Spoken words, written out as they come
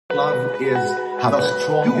Love is the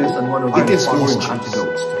strongest and one of the powerful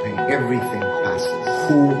antidotes to pain. Everything passes.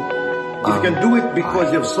 If you can do it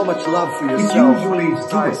because you have so much love for yourself, it usually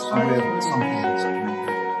starts with something that's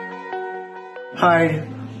beautiful. Hi,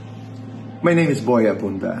 my name is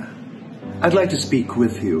Abunda. I'd like to speak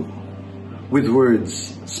with you with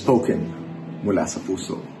words spoken mula sa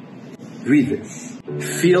puso. Read this.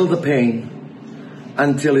 Feel the pain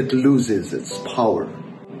until it loses its power.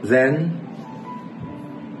 Then,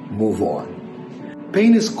 move on.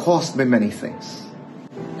 Pain is caused by many things.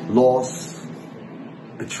 Loss,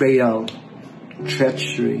 betrayal,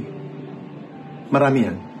 treachery. Marami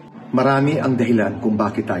yan. Marami ang dahilan kung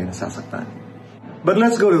bakit tayo nasasaktan. But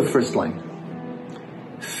let's go to the first line.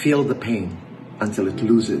 Feel the pain until it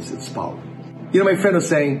loses its power. You know, my friend was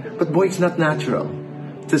saying, but boy, it's not natural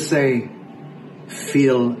to say,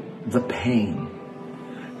 feel the pain.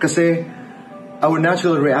 Kasi our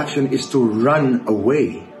natural reaction is to run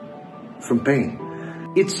away from pain.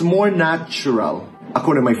 It's more natural,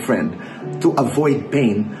 according to my friend, to avoid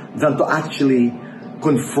pain than to actually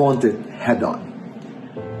confront it head on.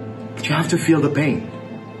 But you have to feel the pain.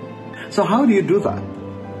 So how do you do that?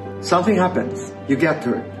 Something happens. You get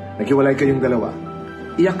hurt. Nakiwalay kayong dalawa.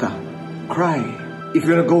 Iyak ka. Cry. If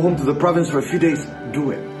you're gonna go home to the province for a few days,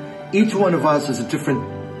 do it. Each one of us has a different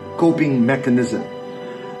coping mechanism.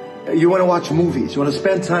 You want to watch movies. You want to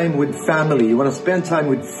spend time with family. You want to spend time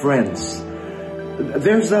with friends.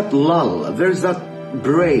 There's that lull. There's that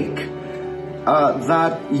break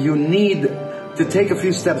that you need to take a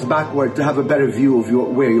few steps backward to have a better view of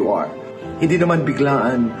where you are. Hindi naman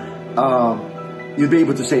biglaan you'd be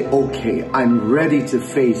able to say, okay, I'm ready to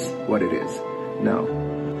face what it is. No.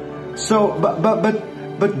 So,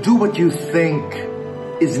 but do what you think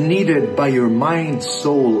is needed by your mind,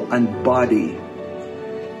 soul, and body.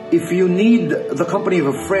 If you need the company of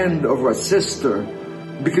a friend or a sister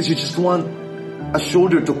because you just want a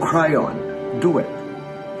shoulder to cry on, do it.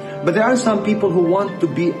 But there are some people who want to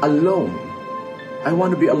be alone. I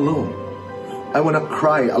want to be alone. I want to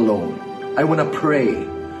cry alone. I want to pray.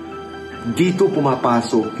 Dito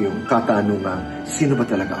pumapasok yung katanungan, sino ba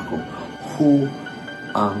talaga ako? Who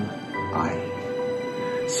am I?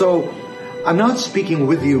 So, I'm not speaking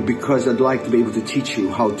with you because I'd like to be able to teach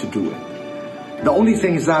you how to do it. The only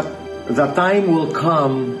thing is that the time will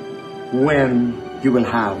come when you will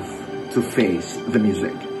have to face the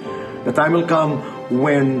music. The time will come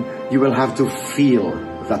when you will have to feel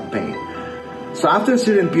that pain. So after a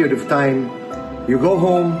certain period of time, you go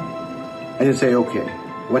home and you say, okay,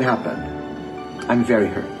 what happened? I'm very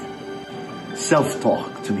hurt.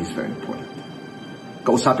 Self-talk to me is very important.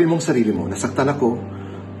 Kausapin mong sarili mo, nasaktan ako,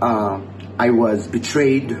 I was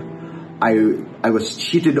betrayed, I was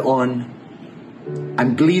cheated on,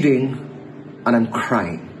 I'm bleeding, and I'm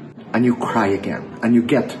crying. And you cry again, and you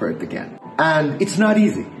get hurt again. And it's not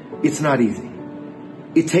easy. It's not easy.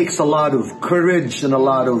 It takes a lot of courage and a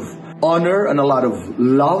lot of honor and a lot of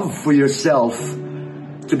love for yourself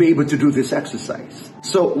to be able to do this exercise.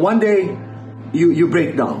 So one day, you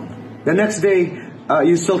break down. The next day,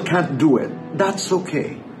 you still can't do it. That's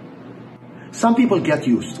okay. Some people get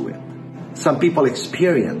used to it. Some people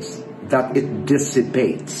experience that it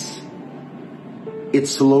dissipates. It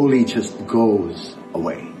slowly just goes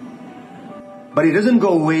away. But it doesn't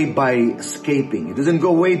go away by escaping. It doesn't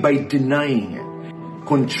go away by denying it.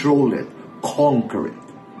 Control it. Conquer it.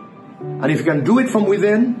 And if you can do it from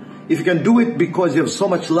within, if you can do it because you have so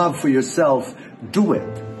much love for yourself, do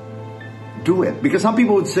it. Do it. Because some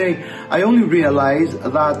people would say, I only realize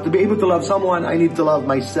that to be able to love someone, I need to love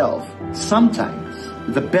myself. Sometimes,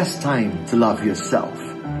 the best time to love yourself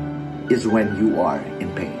is when you are in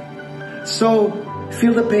pain. So,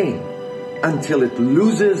 feel the pain until it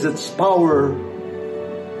loses its power,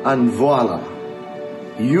 and voila,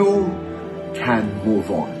 you can move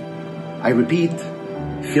on. I repeat,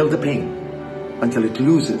 feel the pain until it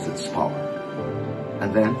loses its power,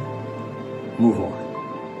 and then move on.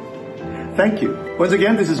 Thank you. Once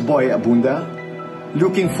again, this is Abunda,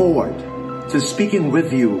 looking forward to speaking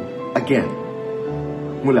with you again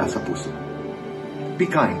mula sa puso. Be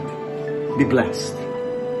kind, be blessed,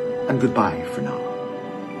 and goodbye for now.